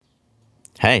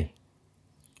Hey,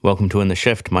 welcome to In the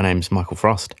Shift. My name's Michael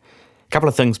Frost. A couple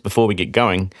of things before we get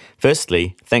going.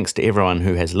 Firstly, thanks to everyone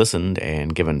who has listened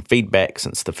and given feedback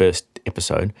since the first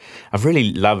episode. I've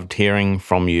really loved hearing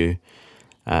from you,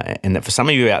 and that for some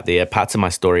of you out there, parts of my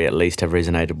story at least have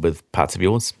resonated with parts of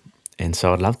yours. And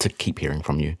so I'd love to keep hearing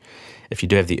from you. If you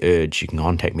do have the urge, you can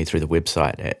contact me through the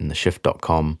website at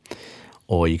intheshift.com.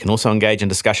 Or you can also engage in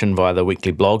discussion via the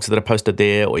weekly blogs that are posted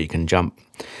there, or you can jump,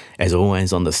 as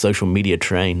always, on the social media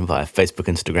train via Facebook,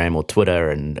 Instagram, or Twitter,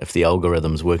 and if the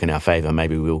algorithms work in our favour,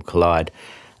 maybe we'll collide.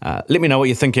 Let me know what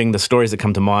you're thinking, the stories that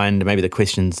come to mind, maybe the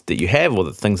questions that you have, or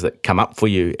the things that come up for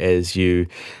you as you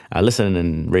listen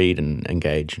and read and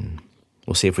engage, and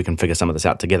we'll see if we can figure some of this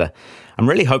out together. I'm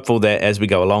really hopeful that as we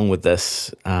go along with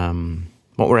this,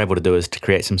 what we're able to do is to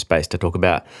create some space to talk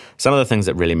about some of the things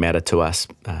that really matter to us,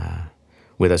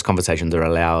 where those conversations are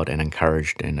allowed and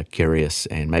encouraged and are curious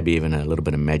and maybe even a little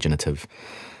bit imaginative.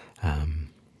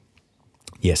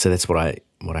 So that's what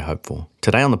I hope for.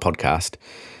 Today on the podcast,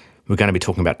 we're going to be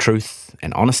talking about truth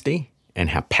and honesty and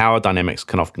how power dynamics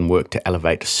can often work to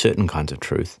elevate certain kinds of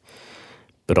truth,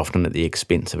 but often at the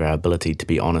expense of our ability to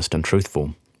be honest and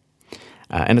truthful.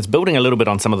 And it's building a little bit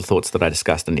on some of the thoughts that I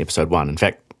discussed in episode 1. In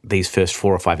fact, these first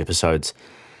 4 or 5 episodes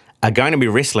are going to be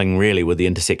wrestling really with the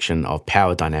intersection of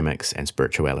power dynamics and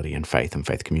spirituality and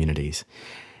faith communities.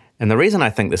 And the reason I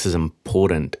think this is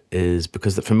important is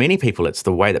because that for many people, it's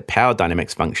the way that power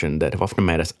dynamics function that have often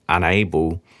made us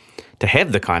unable to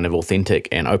have the kind of authentic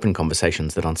and open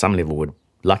conversations that on some level would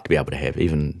like to be able to have,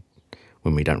 even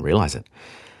when we don't realize it.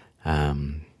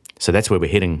 So that's where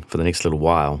we're heading for the next little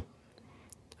while.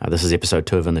 This is episode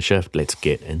 2 of In the Shift. Let's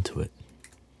get into it.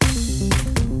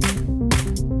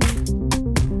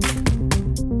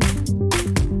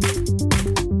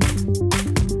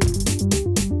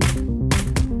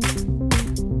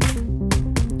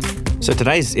 So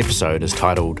today's episode is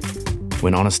titled,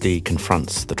 When Honesty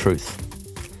Confronts the Truth.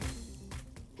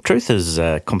 Truth is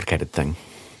a complicated thing,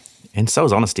 and so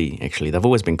is honesty, actually. They've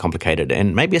always been complicated,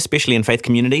 and maybe especially in faith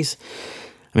communities.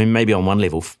 I mean, maybe on one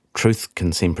level, truth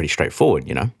can seem pretty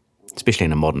straightforward, especially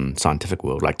in a modern scientific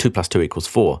world, like 2 + 2 =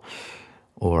 4.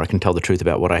 Or I can tell the truth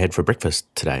about what I had for breakfast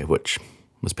today, which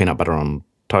was peanut butter on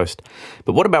toast.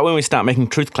 But what about when we start making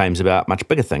truth claims about much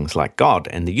bigger things like God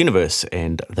and the universe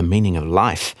and the meaning of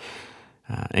life?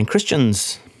 And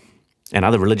Christians and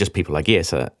other religious people, I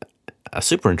guess, are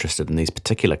super interested in these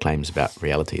particular claims about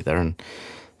reality. They're in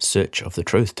search of the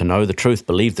truth, to know the truth,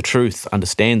 believe the truth,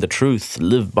 understand the truth,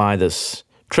 live by this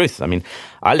truth. I mean,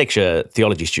 I lecture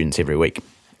theology students every week,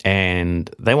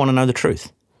 and they want to know the truth.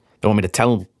 They want me to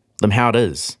tell them how it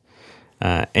is.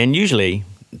 And usually,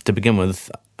 to begin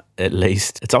with, at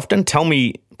least, it's often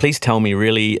please tell me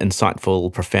really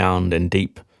insightful, profound, and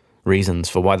deep reasons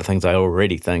for why the things I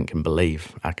already think and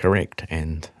believe are correct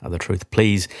and are the truth.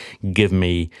 Please give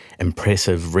me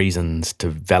impressive reasons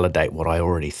to validate what I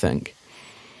already think.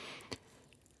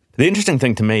 The interesting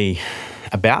thing to me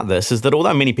about this is that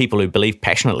although many people who believe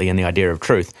passionately in the idea of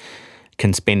truth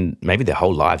can spend maybe their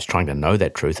whole lives trying to know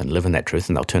that truth and live in that truth,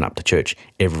 and they'll turn up to church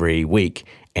every week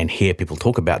and hear people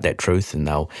talk about that truth, and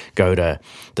they'll go to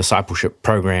discipleship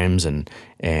programs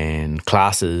and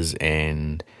classes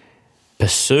and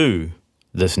pursue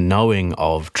this knowing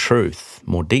of truth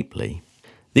more deeply.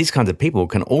 These kinds of people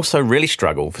can also really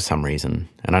struggle for some reason,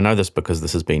 and I know this because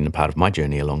this has been a part of my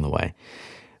journey along the way,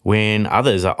 when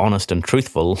others are honest and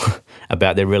truthful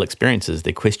about their real experiences,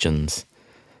 their questions,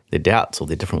 their doubts, or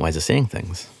their different ways of seeing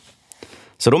things.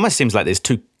 So it almost seems like there's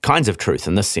 2 kinds of truth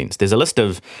in this sense. There's a list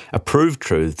of approved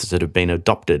truths that have been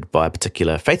adopted by a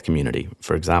particular faith community,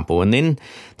 for example, and then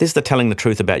there's the telling the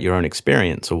truth about your own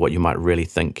experience or what you might really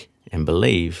think and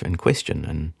believe and question.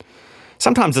 And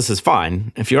sometimes this is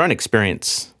fine. If your own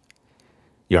experience,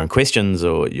 your own questions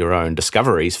or your own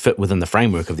discoveries fit within the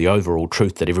framework of the overall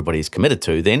truth that everybody's committed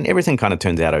to, then everything kind of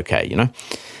turns out okay,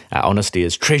 Honesty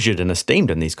is treasured and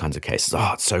esteemed in these kinds of cases.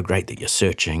 Oh, it's so great that you're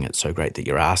searching. It's so great that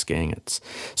you're asking. It's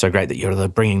so great that you're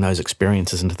bringing those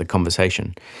experiences into the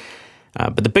conversation.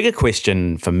 But the bigger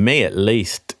question, for me at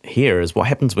least here, is what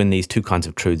happens when these 2 kinds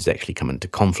of truths actually come into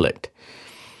conflict?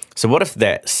 So what if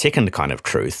that second kind of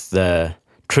truth, the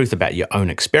truth about your own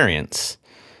experience,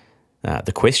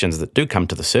 the questions that do come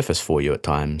to the surface for you at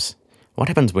times, what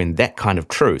happens when that kind of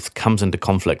truth comes into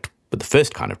conflict with the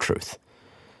first kind of truth,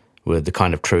 with the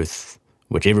kind of truth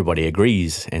which everybody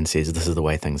agrees and says this is the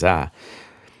way things are?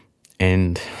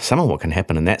 And some of what can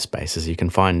happen in that space is you can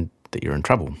find that you're in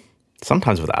trouble,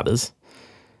 sometimes with others,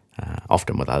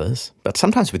 often with others, but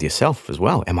sometimes with yourself as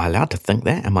well. Am I allowed to think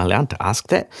that? Am I allowed to ask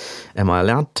that? Am I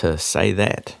allowed to say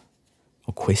that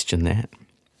or question that?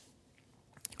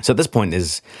 So at this point,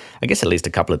 there's, I guess, at least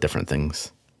a couple of different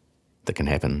things that can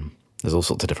happen. There's all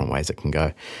sorts of different ways it can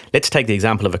go. Let's take the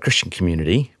example of a Christian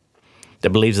community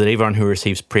that believes that everyone who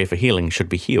receives prayer for healing should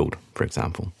be healed, for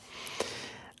example.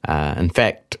 In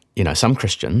fact, some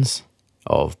Christians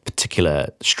of particular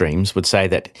streams would say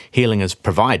that healing is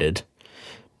provided,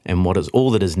 and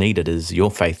all that is needed is your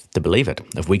faith to believe it.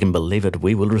 If we can believe it,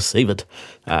 we will receive it.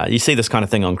 You see this kind of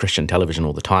thing on Christian television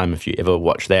all the time. If you ever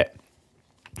watch that,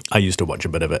 I used to watch a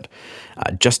bit of it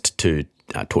just to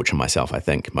torture myself, I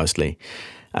think, mostly,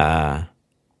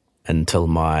 until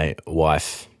my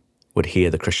wife would hear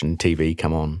the Christian TV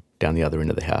come on down the other end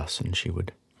of the house, and she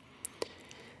would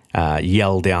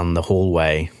yell down the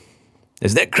hallway,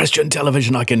 "Is that Christian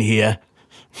television I can hear?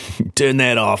 Turn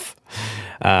that off."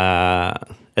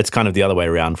 It's kind of the other way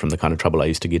around from the kind of trouble I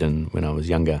used to get in when I was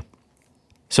younger.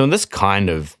 So in this kind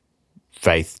of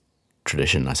faith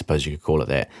tradition, I suppose you could call it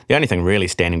that, the only thing really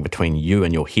standing between you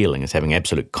and your healing is having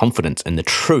absolute confidence in the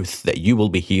truth that you will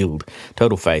be healed.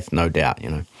 Total faith, no doubt,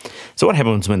 So what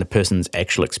happens when the person's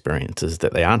actual experience is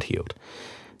that they aren't healed?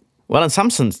 Well, in some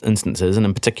instances, and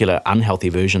in particular unhealthy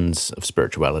versions of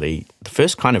spirituality, the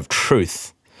first kind of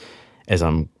truth, as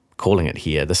I'm calling it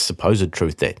here, this supposed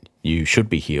truth that you should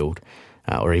be healed,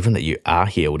 or even that you are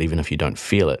healed, even if you don't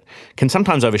feel it, can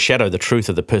sometimes overshadow the truth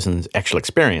of the person's actual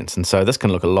experience. And so this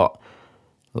can look a lot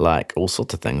like all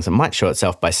sorts of things. It might show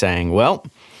itself by saying, well,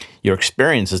 your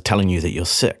experience is telling you that you're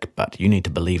sick, but you need to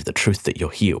believe the truth that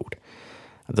you're healed.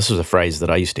 This was a phrase that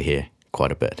I used to hear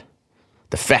quite a bit.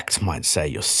 The facts might say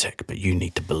you're sick, but you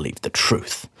need to believe the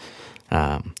truth,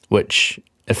 which,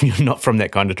 if you're not from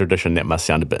that kind of tradition, that must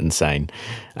sound a bit insane.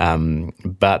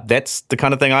 But that's the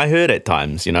kind of thing I heard at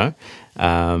times,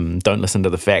 Don't listen to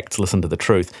the facts, listen to the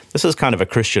truth. This is kind of a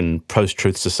Christian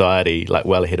post-truth society, like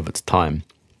well ahead of its time.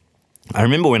 I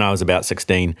remember when I was about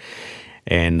 16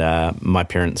 and my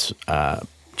parents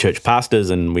church pastors,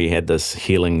 and we had this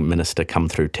healing minister come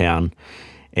through town,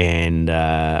 and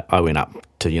I went up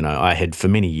to, I had for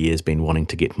many years been wanting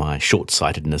to get my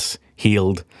short-sightedness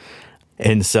healed.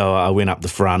 And so I went up the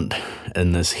front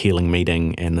in this healing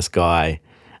meeting, and this guy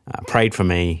prayed for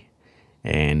me,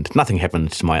 and nothing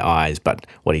happened to my eyes. But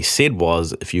what he said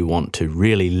was, if you want to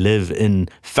really live in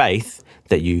faith,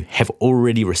 that you have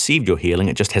already received your healing,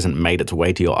 it just hasn't made its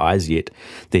way to your eyes yet,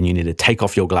 then you need to take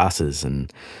off your glasses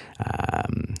and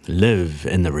live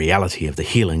in the reality of the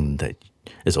healing that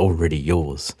is already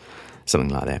yours. Something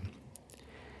like that.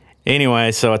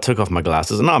 Anyway, so I took off my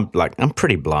glasses, and I'm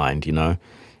pretty blind,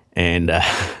 and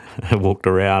I walked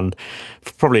around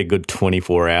for probably a good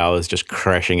 24 hours just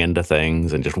crashing into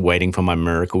things and just waiting for my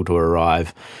miracle to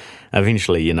arrive.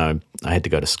 Eventually, I had to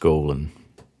go to school and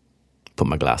put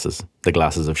the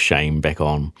glasses of shame back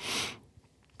on.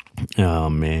 Oh,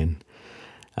 man.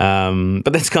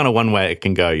 But that's kind of one way it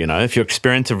can go, If your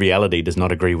experience of reality does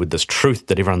not agree with this truth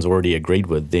that everyone's already agreed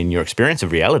with, then your experience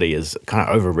of reality is kind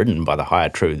of overridden by the higher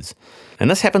truths. And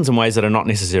this happens in ways that are not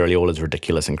necessarily all as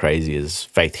ridiculous and crazy as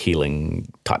faith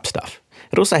healing type stuff.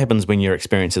 It also happens when your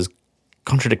experiences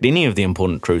contradict any of the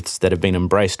important truths that have been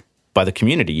embraced by the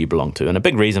community you belong to. And a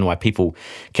big reason why people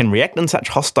can react in such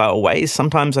hostile ways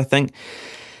sometimes, I think,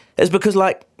 is because,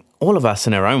 like all of us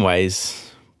in our own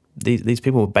ways, these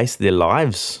people base their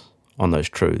lives on those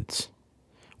truths.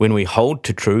 When we hold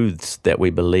to truths that we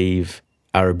believe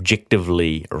are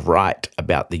objectively right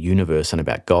about the universe and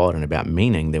about God and about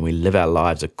meaning, then we live our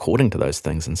lives according to those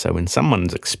things. And so when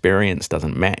someone's experience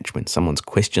doesn't match, when someone's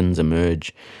questions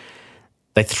emerge,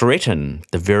 they threaten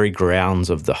the very grounds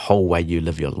of the whole way you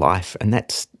live your life, and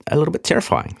that's a little bit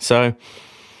terrifying. So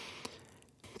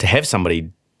to have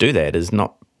somebody do that is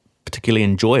not particularly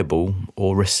enjoyable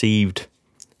or received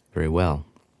very well.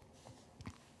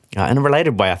 In a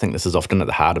related way, I think this is often at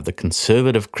the heart of the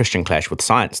conservative Christian clash with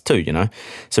science too,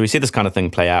 So we see this kind of thing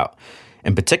play out,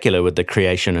 in particular with the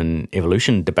creation and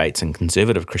evolution debates in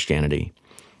conservative Christianity.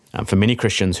 For many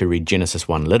Christians who read Genesis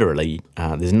 1 literally,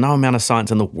 there's no amount of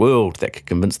science in the world that could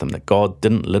convince them that God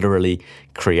didn't literally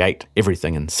create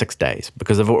everything in 6 days,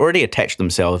 because they've already attached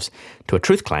themselves to a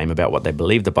truth claim about what they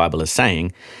believe the Bible is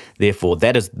saying. Therefore,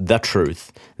 that is the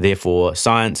truth. Therefore,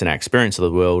 science and our experience of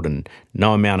the world and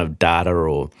no amount of data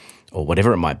or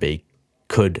whatever it might be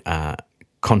could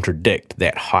contradict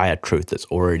that higher truth that's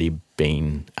already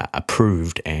been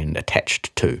approved and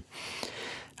attached to.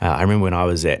 I remember when I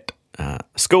was at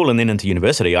school and then into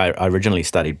university, I originally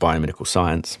studied biomedical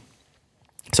science.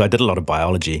 So I did a lot of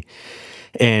biology.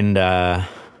 And I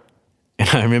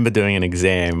remember doing an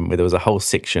exam where there was a whole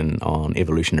section on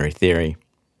evolutionary theory.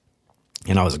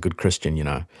 And I was a good Christian,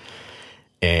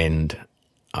 And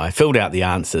I filled out the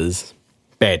answers,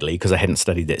 badly because I hadn't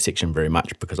studied that section very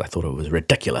much because I thought it was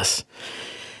ridiculous.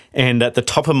 And at the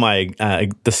top of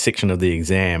this section of the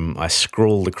exam, I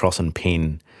scrawled across in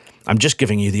pen, "I'm just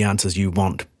giving you the answers you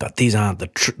want, but these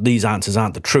answers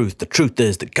aren't the truth. The truth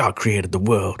is that God created the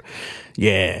world."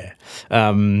 Yeah.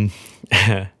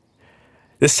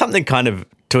 There's something kind of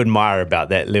to admire about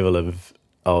that level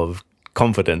of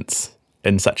confidence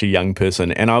in such a young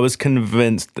person. And I was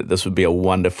convinced that this would be a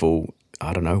wonderful,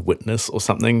 witness or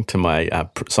something to my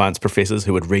science professors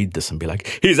who would read this and be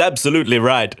like, "He's absolutely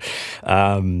right.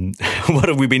 What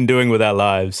have we been doing with our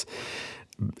lives?"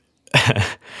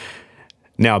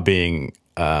 Now being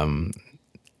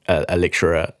a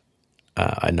lecturer,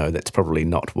 I know that's probably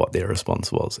not what their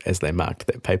response was as they marked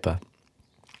that paper.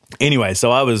 Anyway, so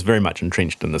I was very much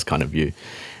entrenched in this kind of view.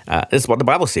 It's what the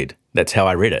Bible said. That's how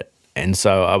I read it. And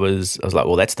so I was like,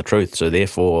 well, that's the truth. So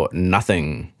therefore,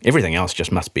 everything else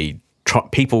just must be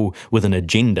people with an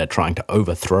agenda trying to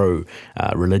overthrow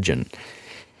religion.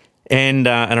 And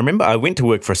I remember I went to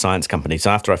work for a science company. So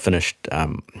after I finished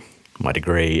my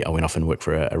degree, I went off and worked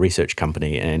for a research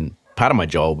company. And part of my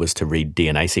job was to read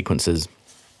DNA sequences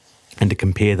and to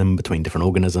compare them between different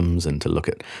organisms and to look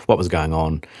at what was going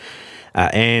on.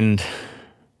 And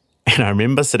I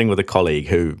remember sitting with a colleague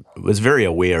who was very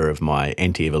aware of my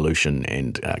anti-evolution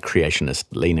and creationist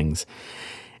leanings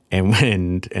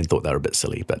and thought they were a bit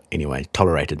silly, but anyway,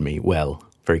 tolerated me well,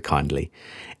 very kindly.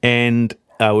 And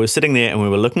we were sitting there and we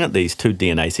were looking at these two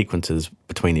DNA sequences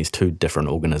between these two different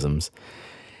organisms.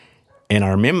 And I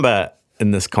remember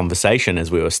in this conversation,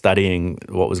 as we were studying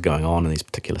what was going on in these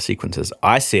particular sequences,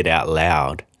 I said out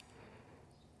loud,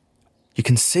 you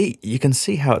can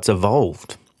see how it's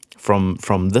evolved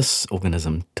from this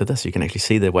organism to this. You can actually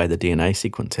see the way the DNA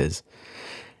sequence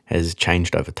has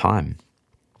changed over time.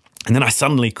 And then I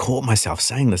suddenly caught myself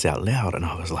saying this out loud, and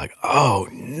I was like, oh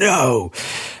no,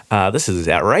 this is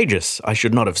outrageous. I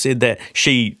should not have said that.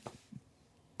 She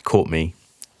caught me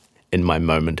in my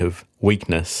moment of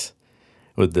weakness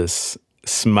with this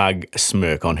smug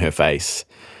smirk on her face,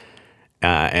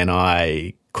 and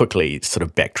I quickly sort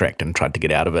of backtracked and tried to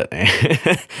get out of it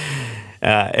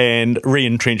and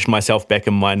re-entrenched myself back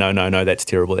in my no, that's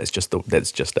terrible. That's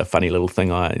just a funny little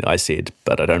thing I said,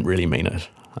 but I don't really mean it.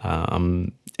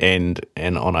 And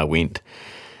on I went.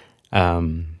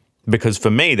 Because for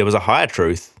me, there was a higher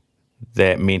truth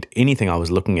that meant anything I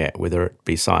was looking at, whether it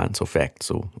be science or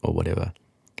facts or whatever,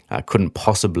 couldn't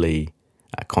possibly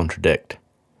contradict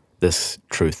this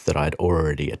truth that I'd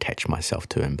already attached myself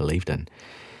to and believed in.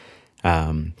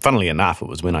 Funnily enough, it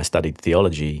was when I studied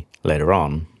theology later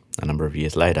on, a number of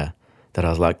years later, that I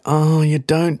was like, oh, you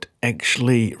don't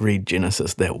actually read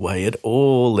Genesis that way at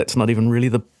all. That's not even really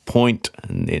the point.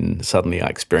 And then suddenly I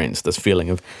experienced this feeling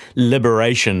of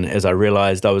liberation as I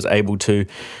realized I was able to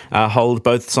hold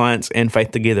both science and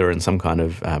faith together in some kind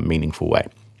of meaningful way.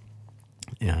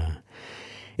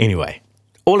 Anyway,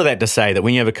 all of that to say that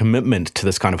when you have a commitment to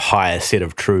this kind of higher set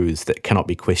of truths that cannot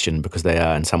be questioned because they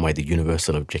are in some way the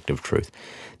universal objective truth,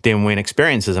 then when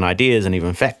experiences and ideas and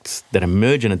even facts that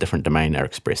emerge in a different domain are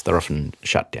expressed, they're often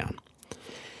shut down.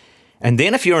 And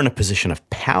then if you're in a position of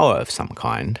power of some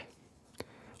kind,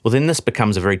 well, then this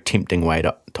becomes a very tempting way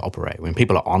to operate. When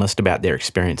people are honest about their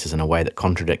experiences in a way that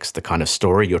contradicts the kind of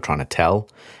story you're trying to tell,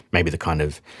 maybe the kind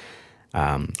of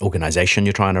organization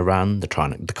you're trying to run, the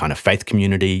kind of faith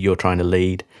community you're trying to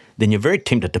lead, then you're very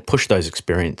tempted to push those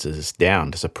experiences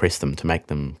down, to suppress them, to make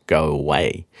them go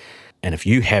away. And if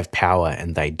you have power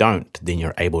and they don't, then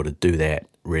you're able to do that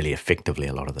really effectively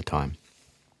a lot of the time.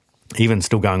 Even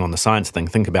still going on the science thing,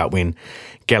 think about when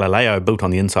Galileo built on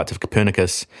the insights of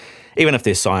Copernicus, even if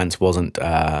their science wasn't,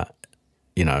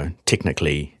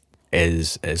 technically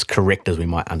as correct as we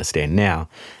might understand now,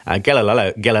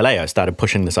 Galileo started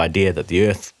pushing this idea that the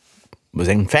Earth was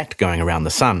in fact going around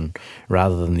the sun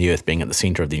rather than the Earth being at the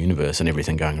center of the universe and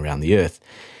everything going around the Earth.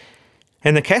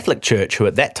 And the Catholic Church, who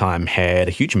at that time had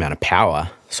a huge amount of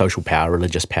power, social power,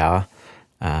 religious power,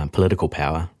 political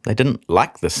power, they didn't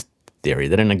like this theory.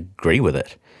 They didn't agree with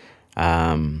it.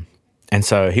 And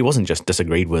so he wasn't just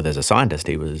disagreed with as a scientist,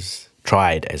 he was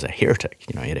tried as a heretic.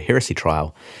 He had a heresy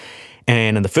trial.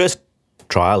 And in the first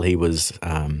trial, he was,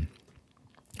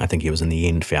 I think he was in the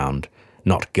end found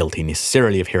not guilty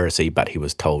necessarily of heresy, but he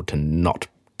was told to not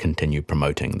continue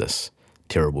promoting this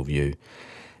terrible view.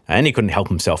 And he couldn't help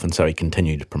himself, and so he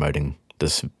continued promoting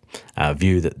this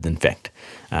view that, in fact,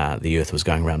 the Earth was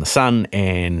going around the sun,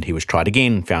 and he was tried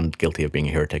again, found guilty of being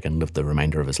a heretic, and lived the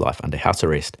remainder of his life under house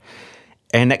arrest.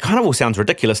 And that kind of all sounds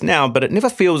ridiculous now, but it never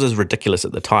feels as ridiculous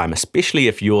at the time, especially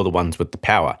if you're the ones with the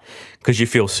power, because you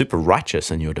feel super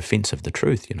righteous in your defense of the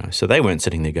truth, So they weren't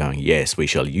sitting there going, yes, we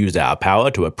shall use our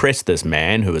power to oppress this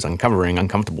man who is uncovering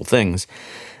uncomfortable things.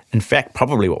 In fact,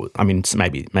 probably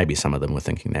maybe some of them were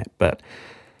thinking that, but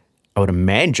I would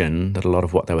imagine that a lot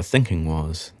of what they were thinking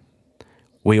was,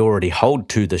 we already hold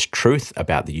to this truth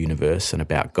about the universe and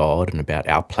about God and about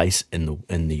our place in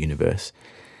the universe.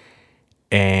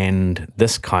 And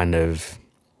this kind of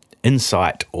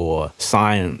insight or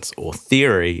science or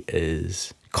theory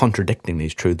is contradicting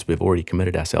these truths we've already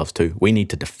committed ourselves to. We need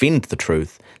to defend the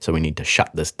truth, so we need to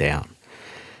shut this down.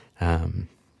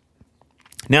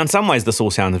 Now, in some ways, this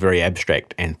all sounds very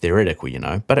abstract and theoretical,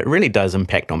 but it really does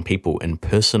impact on people in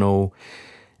personal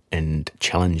and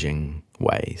challenging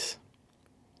ways.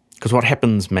 Because what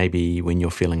happens maybe when you're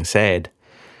feeling sad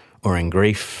or in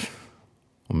grief,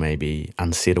 or maybe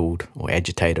unsettled or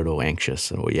agitated or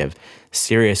anxious, or you have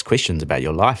serious questions about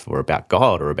your life or about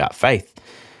God or about faith,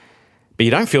 but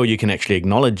you don't feel you can actually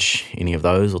acknowledge any of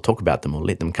those or talk about them or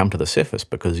let them come to the surface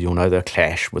because you'll know they'll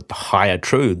clash with the higher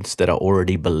truths that are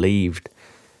already believed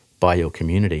by your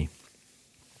community.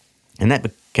 And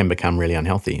that can become really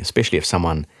unhealthy, especially if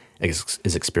someone is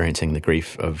experiencing the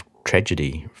grief of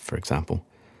tragedy, for example.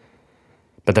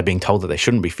 But they're being told that they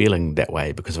shouldn't be feeling that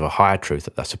way because of a higher truth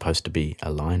that they're supposed to be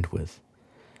aligned with.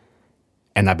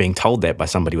 And they're being told that by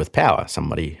somebody with power,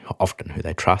 somebody often who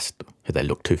they trust, who they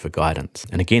look to for guidance.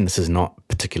 And again, this is not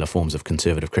particular forms of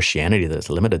conservative Christianity that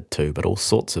it's limited to, but all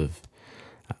sorts of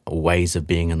ways of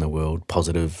being in the world,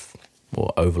 positive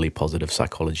or overly positive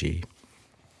psychology.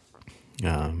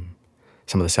 Some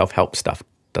of the self-help stuff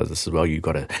does this as well. You've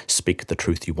got to speak the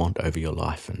truth you want over your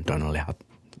life and don't allow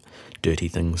dirty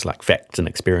things like facts and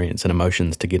experience and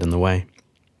emotions to get in the way.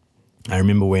 I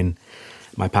remember when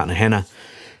my partner Hannah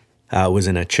was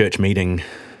in a church meeting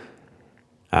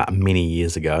many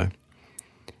years ago,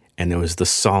 and there was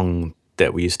this song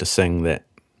that we used to sing that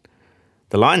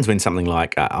the lines went something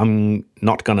like, I'm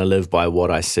not going to live by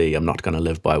what I see, I'm not going to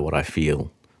live by what I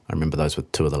feel. I remember those were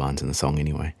two of the lines in the song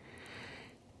anyway.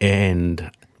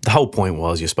 And the whole point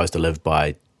was you're supposed to live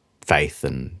by faith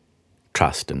and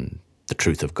trust and the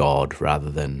truth of God rather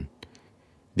than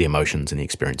the emotions and the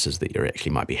experiences that you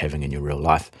actually might be having in your real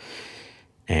life.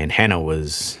 And Hannah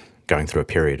was going through a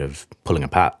period of pulling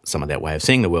apart some of that way of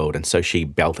seeing the world, and so she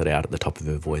belted out at the top of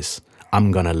her voice,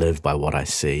 I'm going to live by what I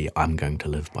see, I'm going to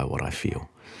live by what I feel.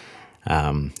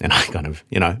 And I kind of,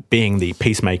 being the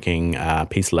peacemaking,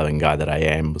 peace-loving guy that I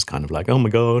am, was kind of like, oh my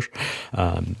gosh,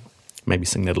 maybe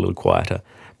sing that a little quieter.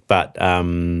 But,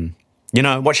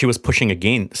 what she was pushing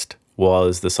against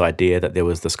was this idea that there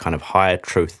was this kind of higher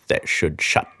truth that should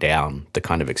shut down the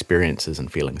kind of experiences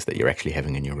and feelings that you're actually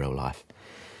having in your real life.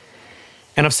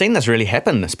 And I've seen this really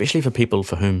happen, especially for people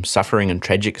for whom suffering and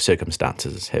tragic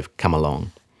circumstances have come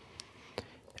along.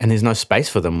 And there's no space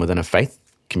for them within a faith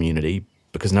community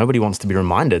because nobody wants to be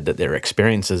reminded that there are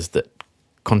experiences that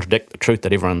contradict the truth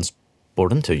that everyone's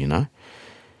bought into,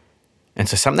 And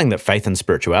so something that faith and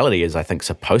spirituality is, I think,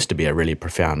 supposed to be a really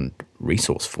profound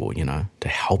resource for, to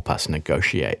help us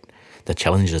negotiate the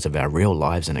challenges of our real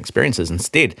lives and experiences,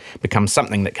 instead becomes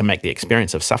something that can make the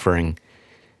experience of suffering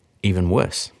even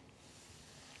worse.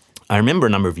 I remember a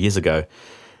number of years ago,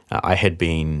 we had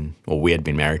been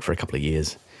married for a couple of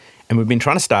years, and we'd been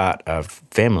trying to start a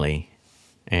family,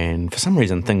 and for some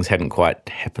reason things hadn't quite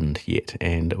happened yet,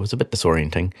 and it was a bit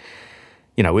disorienting.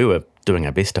 We were doing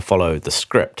our best to follow the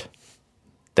script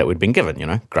that we'd been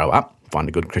given, grow up, find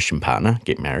a good Christian partner,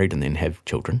 get married, and then have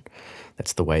children.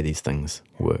 That's the way these things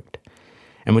worked.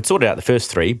 And we'd sorted out the first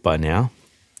three by now,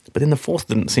 but then the fourth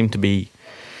didn't seem to be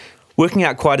working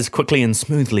out quite as quickly and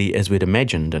smoothly as we'd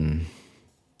imagined. And,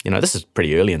 this is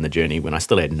pretty early in the journey when I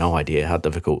still had no idea how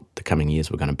difficult the coming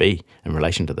years were going to be in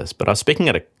relation to this. But I was speaking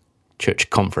at a church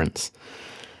conference,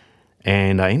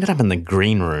 and I ended up in the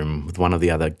green room with one of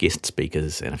the other guest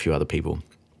speakers and a few other people.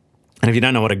 And if you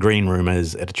don't know what a green room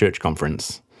is at a church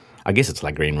conference, I guess it's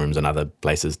like green rooms in other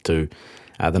places too.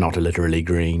 They're not literally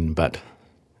green, but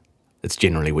it's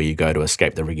generally where you go to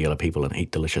escape the regular people and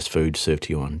eat delicious food served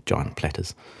to you on giant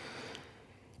platters.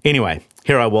 Anyway,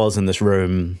 here I was in this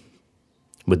room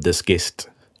with this guest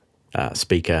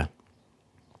speaker,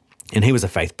 and he was a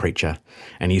faith preacher,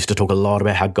 and he used to talk a lot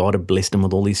about how God had blessed him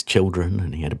with all these children,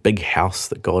 and he had a big house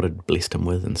that God had blessed him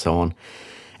with and so on.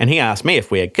 And he asked me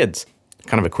if we had kids.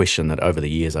 Kind of a question that over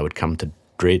the years I would come to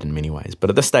dread in many ways.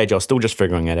 But at this stage I was still just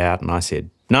figuring it out, and I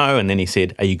said no, and then he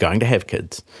said, are you going to have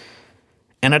kids?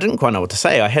 And I didn't quite know what to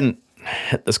say. I hadn't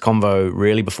hit this convo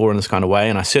really before in this kind of way,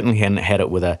 and I certainly hadn't had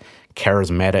it with a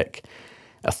charismatic,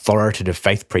 authoritative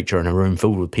faith preacher in a room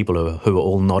filled with people who were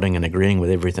all nodding and agreeing with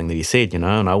everything that he said, and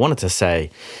I wanted to say,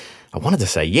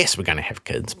 yes, we're going to have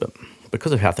kids, but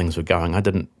because of how things were going, I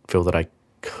didn't feel that I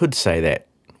could say that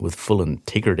with full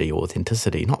integrity or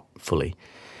authenticity, not fully.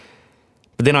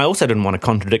 But then I also didn't want to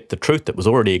contradict the truth that was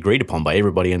already agreed upon by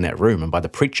everybody in that room and by the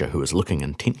preacher who was looking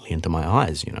intently into my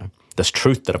eyes, This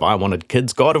truth that if I wanted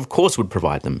kids, God of course would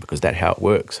provide them, because that's how it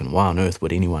works. And why on earth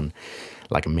would anyone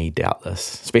like me doubt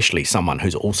this, especially someone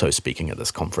who's also speaking at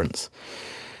this conference?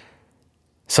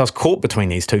 So I was caught between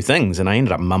these two things, and I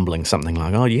ended up mumbling something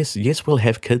like, oh, yes, we'll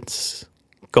have kids,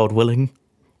 God willing.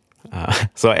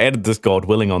 So I added this God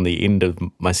willing on the end of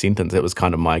my sentence. That was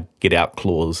kind of my get out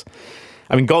clause.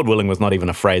 I mean, God willing was not even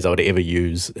a phrase I would ever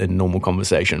use in normal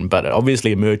conversation, but it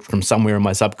obviously emerged from somewhere in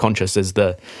my subconscious as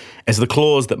the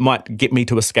clause that might get me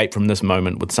to escape from this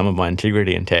moment with some of my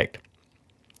integrity intact.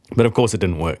 But of course it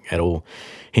didn't work at all.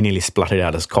 He nearly spluttered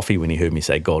out his coffee when he heard me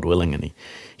say God willing, and he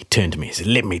turned to me and said,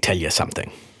 let me tell you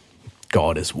something.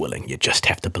 God is willing. You just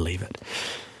have to believe it.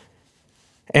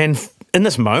 And in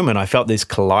this moment, I felt this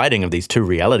colliding of these two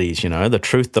realities, the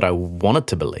truth that I wanted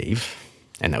to believe,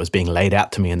 and that was being laid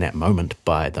out to me in that moment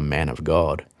by the man of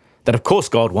God, that of course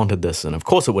God wanted this, and of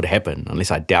course it would happen,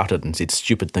 unless I doubted and said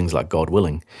stupid things like God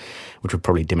willing, which would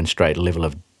probably demonstrate a level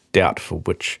of doubt for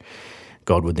which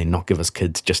God would then not give us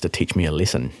kids just to teach me a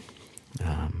lesson.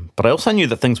 But I also knew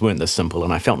that things weren't this simple,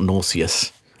 and I felt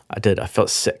nauseous. I felt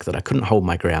sick that I couldn't hold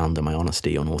my ground and my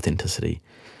honesty and authenticity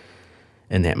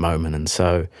in that moment. And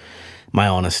so my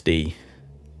honesty,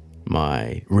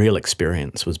 my real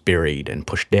experience was buried and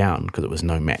pushed down because it was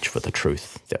no match for the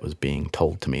truth that was being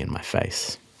told to me in my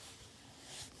face.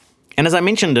 And as I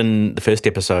mentioned in the first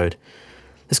episode,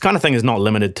 this kind of thing is not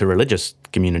limited to religious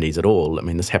communities at all. I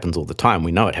mean, this happens all the time.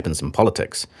 We know it happens in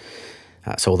politics.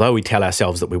 So although we tell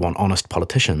ourselves that we want honest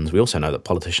politicians, we also know that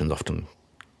politicians often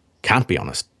can't be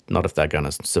honest, not if they're going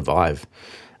to survive,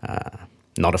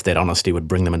 not if that honesty would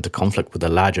bring them into conflict with the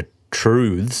larger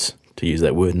truths, to use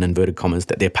that word in inverted commas,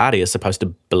 that their party is supposed to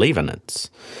believe in.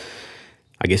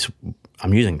 I guess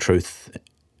I'm using truth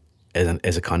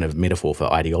as a kind of metaphor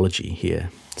for ideology here.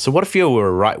 So what if you were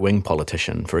a right-wing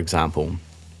politician, for example,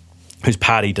 whose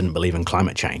party didn't believe in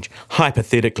climate change?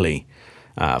 Hypothetically,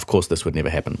 of course this would never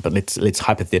happen, but let's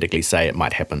hypothetically say it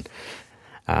might happen.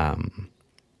 And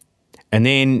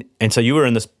so you were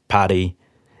in this party,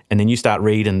 and then you start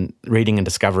reading and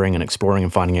discovering and exploring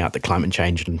and finding out that climate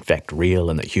change is in fact real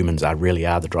and that humans really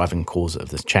are the driving cause of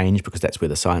this change, because that's where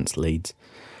the science leads.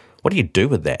 What do you do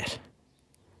with that?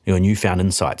 Your newfound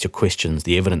insights, your questions,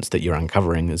 the evidence that you're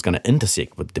uncovering is going to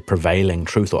intersect with the prevailing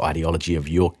truth or ideology of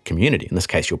your community, in this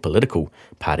case your political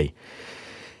party.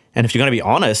 And if you're going to be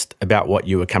honest about what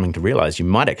you are coming to realize, you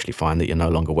might actually find that you're no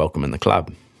longer welcome in the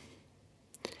club.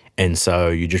 And so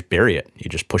you just bury it, you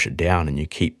just push it down, and you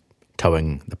keep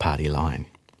towing the party line.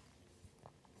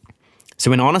 So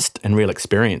when honest and real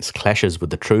experience clashes with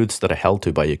the truths that are held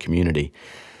to by your community,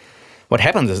 what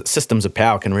happens is that systems of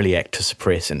power can really act to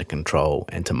suppress and to control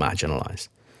and to marginalize.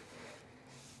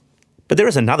 But there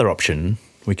is another option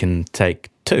we can take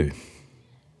too,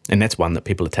 and that's one that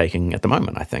people are taking at the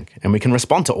moment, I think. And we can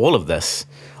respond to all of this,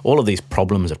 all of these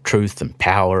problems of truth and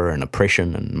power and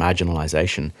oppression and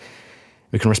marginalization.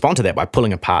 We can respond to that by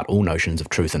pulling apart all notions of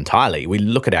truth entirely. We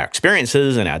look at our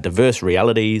experiences and our diverse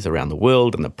realities around the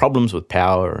world and the problems with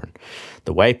power and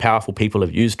the way powerful people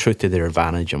have used truth to their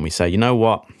advantage, and we say, you know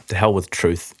what, to hell with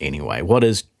truth anyway. What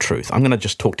is truth? I'm going to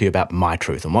just talk to you about my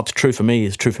truth, and what's true for me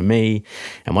is true for me,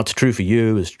 and what's true for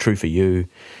you is true for you.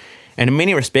 And in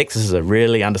many respects, this is a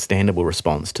really understandable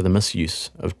response to the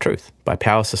misuse of truth by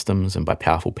power systems and by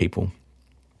powerful people.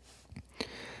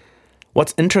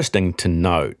 What's interesting to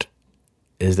note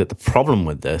is that the problem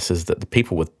with this is that the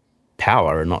people with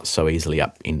power are not so easily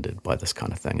upended by this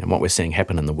kind of thing. And what we're seeing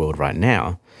happen in the world right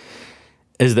now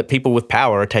is that people with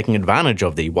power are taking advantage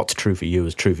of the what's true for you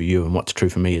is true for you and what's true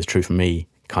for me is true for me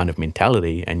kind of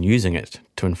mentality and using it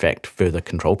to, in fact, further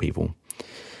control people.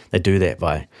 They do that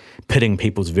by pitting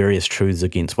people's various truths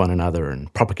against one another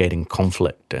and propagating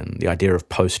conflict and the idea of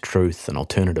post-truth and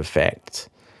alternative facts.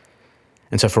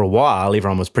 And so for a while,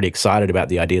 everyone was pretty excited about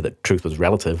the idea that truth was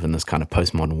relative in this kind of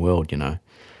postmodern world,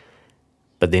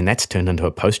 But then that's turned into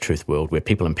a post-truth world where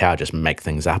people in power just make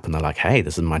things up and they're like, hey,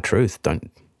 this is my truth. Don't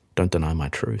deny my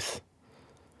truth.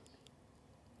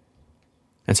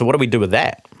 And so what do we do with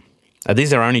that?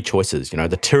 These are our only choices,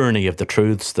 the tyranny of the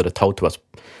truths that are told to us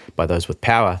by those with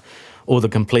power, or the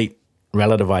complete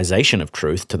relativization of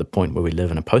truth to the point where we live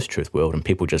in a post-truth world and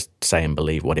people just say and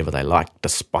believe whatever they like,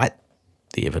 despite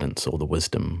the evidence or the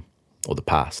wisdom or the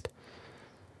past.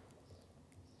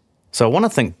 So I want to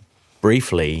think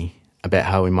briefly about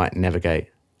how we might navigate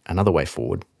another way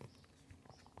forward.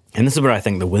 And this is where I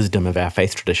think the wisdom of our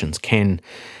faith traditions can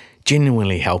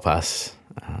genuinely help us,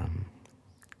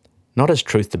 not as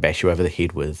truth to bash you over the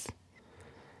head with,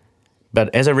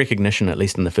 but as a recognition, at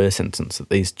least in the first instance, that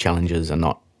these challenges are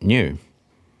not new.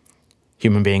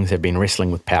 Human beings have been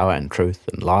wrestling with power and truth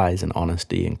and lies and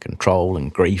honesty and control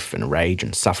and grief and rage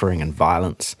and suffering and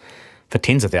violence for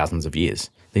tens of thousands of years.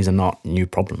 These are not new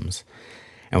problems.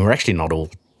 And we're actually not all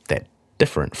that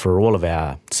different. For all of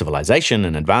our civilization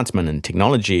and advancement and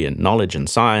technology and knowledge and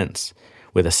science,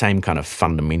 we're the same kind of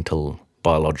fundamental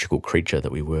biological creature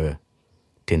that we were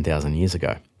 10,000 years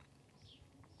ago.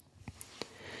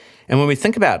 And when we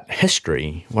think about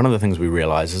history, one of the things we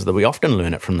realize is that we often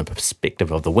learn it from the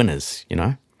perspective of the winners, you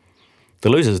know? The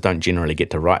losers don't generally get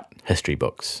to write history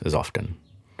books as often,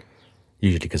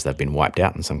 usually because they've been wiped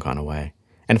out in some kind of way.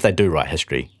 And if they do write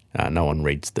history, no one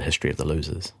reads the history of the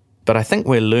losers. But I think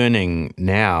we're learning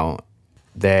now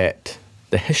that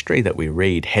the history that we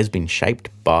read has been shaped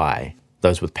by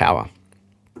those with power.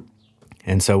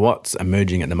 And so what's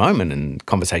emerging at the moment in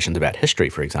conversations about history,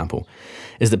 for example,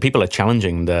 is that people are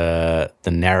challenging the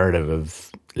narrative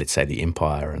of, let's say, the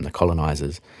empire and the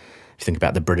colonizers. If you think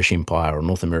about the British Empire or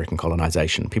North American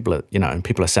colonization, people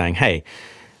are saying, hey,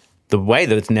 the way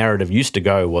that its narrative used to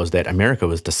go was that America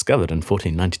was discovered in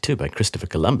 1492 by Christopher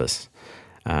Columbus.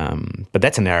 But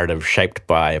that's a narrative shaped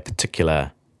by a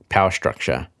particular power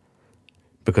structure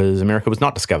because America was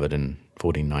not discovered in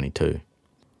 1492.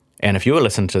 And if you were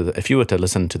to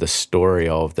listen to the story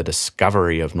of the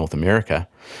discovery of North America,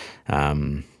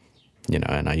 and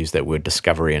I use that word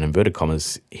discovery in inverted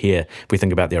commas here, if we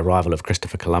think about the arrival of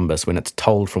Christopher Columbus, when it's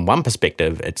told from one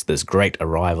perspective, it's this great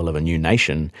arrival of a new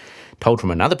nation. Told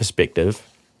from another perspective,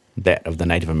 that of the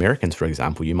Native Americans, for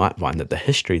example, you might find that the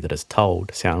history that is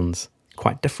told sounds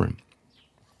quite different.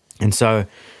 And so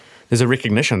there's a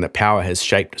recognition that power has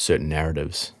shaped certain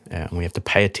narratives, and we have to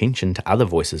pay attention to other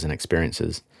voices and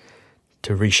experiences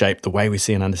to reshape the way we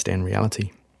see and understand reality.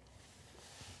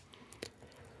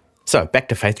 So, back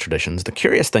to faith traditions. The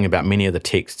curious thing about many of the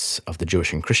texts of the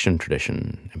Jewish and Christian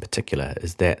tradition in particular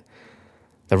is that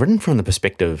they're written from the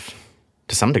perspective,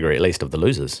 to some degree at least, of the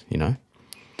losers, you know.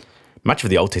 Much of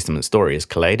the Old Testament story is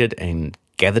collated and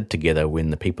gathered together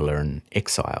when the people are in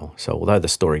exile. So although the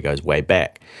story goes way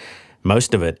back,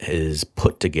 most of it is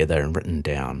put together and written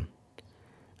down.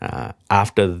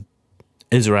 After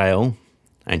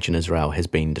ancient Israel has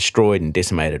been destroyed and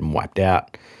decimated and wiped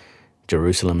out,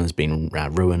 Jerusalem has been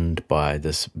ruined by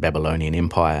this Babylonian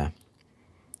empire,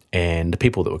 and the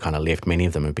people that were kind of left, many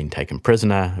of them have been taken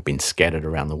prisoner, have been scattered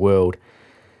around the world.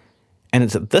 And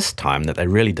it's at this time that they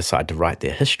really decide to write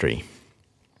their history.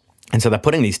 And so they're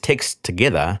putting these texts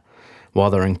together while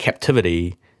they're in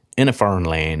captivity in a foreign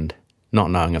land,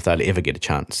 not knowing if they'll ever get a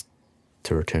chance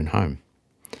to return home.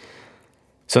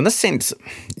 So in this sense,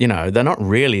 they're not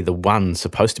really the ones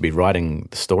supposed to be writing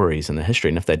the stories and the history.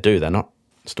 And if they do, they're not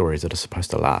stories that are supposed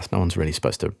to last. No one's really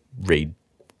supposed to read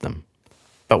them.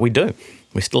 But we do.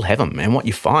 We still have them. And what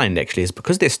you find actually is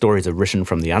because their stories are written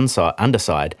from the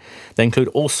underside, they include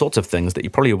all sorts of things that you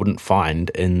probably wouldn't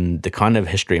find in the kind of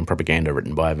history and propaganda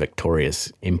written by a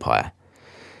victorious empire.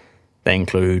 They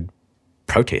include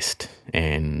protest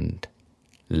and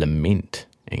lament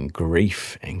and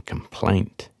grief and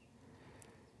complaint.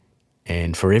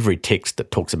 And for every text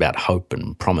that talks about hope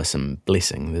and promise and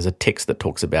blessing, there's a text that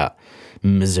talks about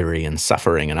misery and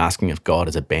suffering and asking if God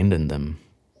has abandoned them.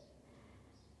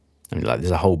 I mean,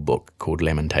 there's a whole book called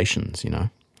Lamentations,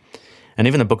 And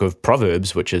even the book of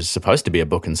Proverbs, which is supposed to be a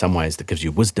book in some ways that gives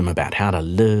you wisdom about how to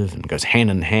live and goes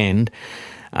hand in hand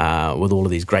with all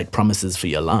of these great promises for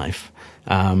your life.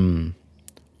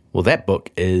 That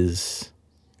book is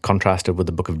contrasted with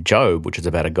the book of Job, which is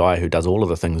about a guy who does all of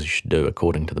the things you should do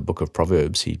according to the book of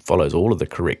Proverbs. He follows all of the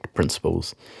correct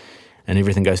principles, and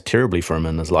everything goes terribly for him,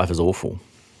 and his life is awful.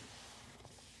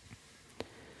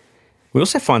 We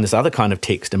also find this other kind of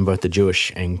text in both the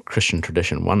Jewish and Christian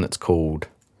tradition, one that's called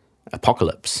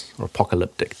apocalypse or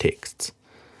apocalyptic texts.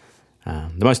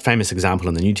 The most famous example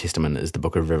in the New Testament is the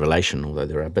book of Revelation, although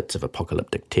there are bits of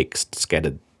apocalyptic text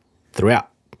scattered throughout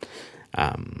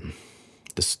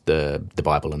the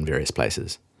Bible in various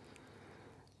places.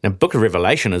 Now, Book of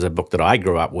Revelation is a book that I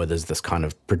grew up with as this kind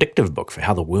of predictive book for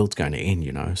how the world's going to end,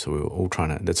 So we were all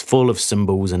it's full of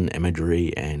symbols and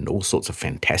imagery and all sorts of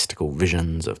fantastical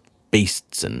visions of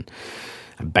beasts and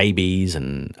babies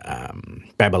and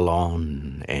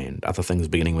Babylon and other things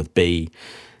beginning with B.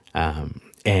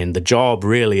 And the job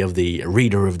really of the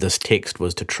reader of this text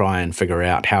was to try and figure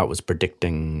out how it was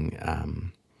predicting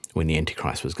when the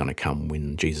Antichrist was going to come,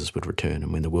 when Jesus would return,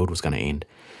 and when the world was going to end.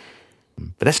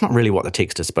 But that's not really what the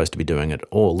text is supposed to be doing at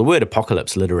all. The word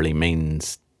apocalypse literally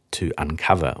means to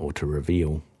uncover or to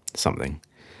reveal something.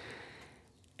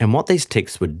 And what these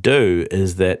texts would do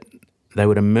is that they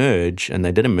would emerge, and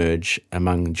they did emerge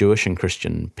among Jewish and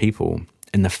Christian people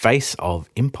in the face of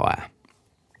empire,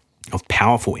 of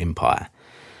powerful empire.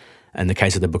 In the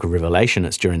case of the book of Revelation,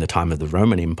 it's during the time of the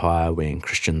Roman Empire when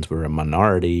Christians were a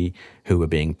minority who were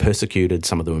being persecuted.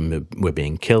 Some of them were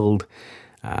being killed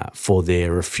for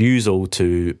their refusal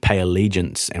to pay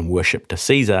allegiance and worship to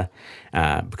Caesar,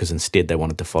 because instead they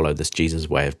wanted to follow this Jesus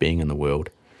way of being in the world.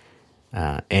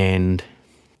 And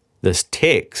this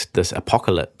text, this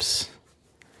apocalypse,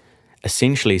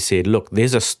 essentially said, look,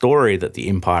 there's a story that the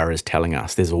empire is telling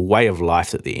us. There's a way of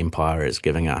life that the empire is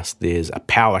giving us. There's a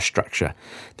power structure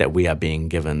that we are being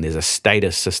given. There's a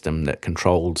status system that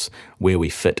controls where we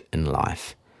fit in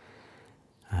life.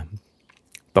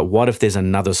 But what if there's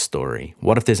another story?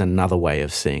 What if there's another way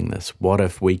of seeing this? What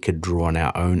if we could draw on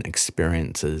our own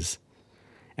experiences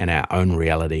and our own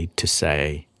reality to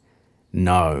say,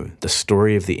 no, the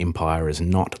story of the empire is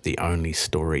not the only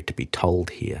story to be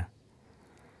told here.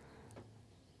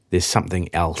 There's something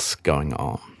else going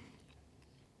on.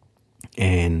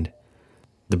 And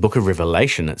the book of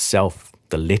Revelation itself,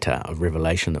 the letter of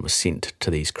Revelation that was sent to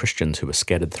these Christians who were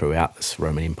scattered throughout this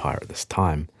Roman Empire at this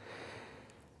time,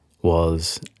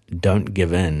 was don't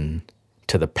give in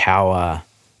to the power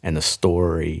and the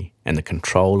story and the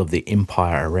control of the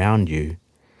empire around you,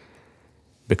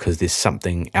 because there's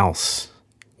something else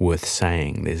worth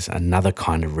saying. There's another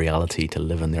kind of reality to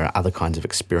live in. There are other kinds of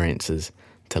experiences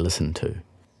to listen to.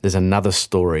 There's another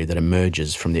story that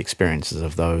emerges from the experiences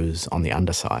of those on the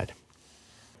underside.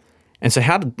 And so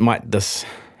might this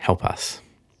help us?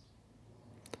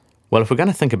 Well, if we're going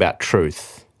to think about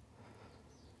truth,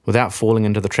 without falling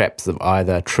into the traps of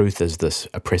either truth is this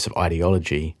oppressive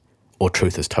ideology or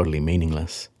truth is totally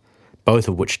meaningless, both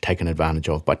of which are taken advantage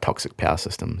of by toxic power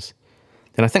systems,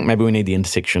 then I think maybe we need the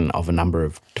intersection of a number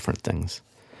of different things.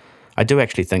 I do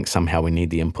actually think somehow we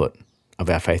need the input of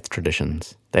our faith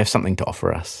traditions. They have something to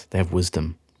offer us. They have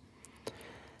wisdom.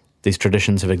 These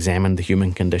traditions have examined the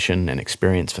human condition and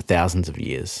experience for thousands of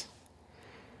years.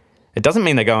 It doesn't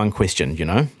mean they go unquestioned, you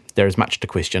know. There is much to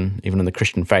question. Even in the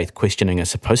Christian faith, questioning is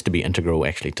supposed to be integral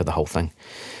actually to the whole thing.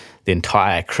 The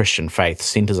entire Christian faith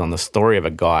centers on the story of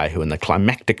a guy who in the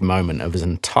climactic moment of his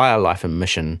entire life and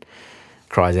mission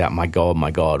cries out, my God,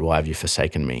 why have you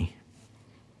forsaken me?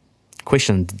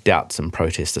 Questions, doubts and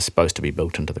protests are supposed to be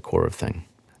built into the core of thing.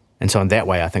 And so in that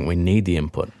way, I think we need the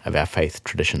input of our faith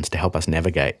traditions to help us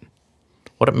navigate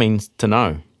what it means to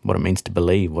know, what it means to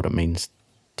believe, what it means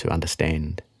to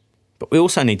understand. But we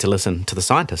also need to listen to the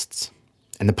scientists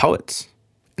and the poets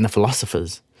and the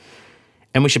philosophers.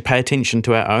 And we should pay attention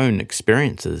to our own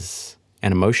experiences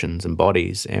and emotions and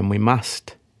bodies, and we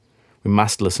must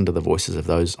listen to the voices of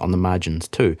those on the margins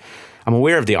too. I'm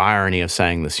aware of the irony of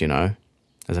saying this, you know,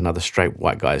 as another straight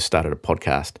white guy has started a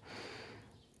podcast.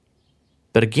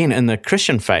 But again, in the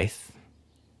Christian faith,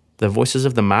 the voices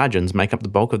of the margins make up the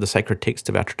bulk of the sacred text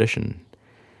of our tradition.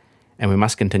 And we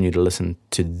must continue to listen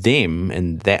to them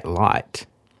in that light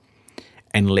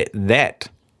and let that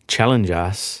challenge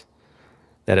us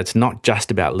that it's not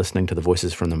just about listening to the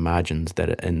voices from the margins that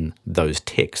are in those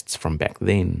texts from back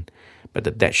then,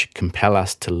 but that should compel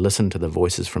us to listen to the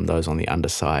voices from those on the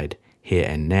underside here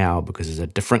and now, because there's a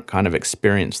different kind of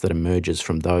experience that emerges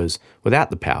from those without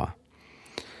the power,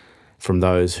 from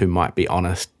those who might be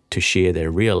honest to share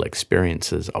their real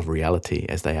experiences of reality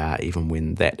as they are, even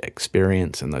when that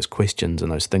experience and those questions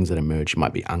and those things that emerge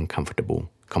might be uncomfortable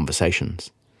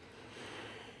conversations.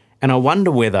 And I wonder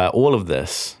whether all of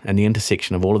this and the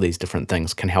intersection of all of these different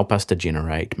things can help us to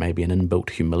generate maybe an inbuilt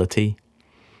humility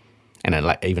and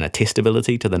even a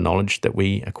testability to the knowledge that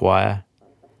we acquire,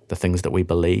 the things that we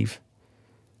believe,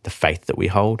 the faith that we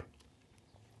hold.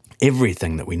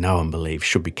 Everything that we know and believe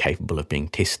should be capable of being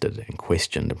tested and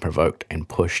questioned and provoked and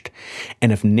pushed,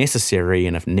 and if necessary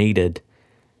and if needed,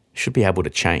 should be able to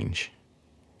change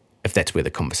if that's where the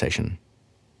conversation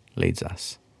leads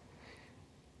us.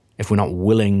 If we're not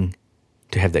willing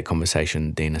to have that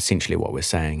conversation, then essentially what we're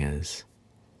saying is,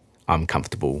 I'm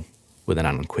comfortable with an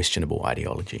unquestionable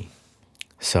ideology.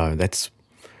 So that's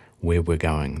where we're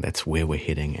going, that's where we're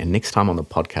heading. And next time on the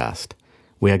podcast,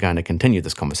 we are going to continue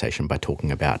this conversation by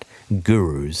talking about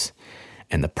gurus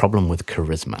and the problem with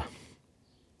charisma.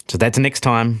 So that's next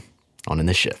time on In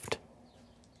the Shift.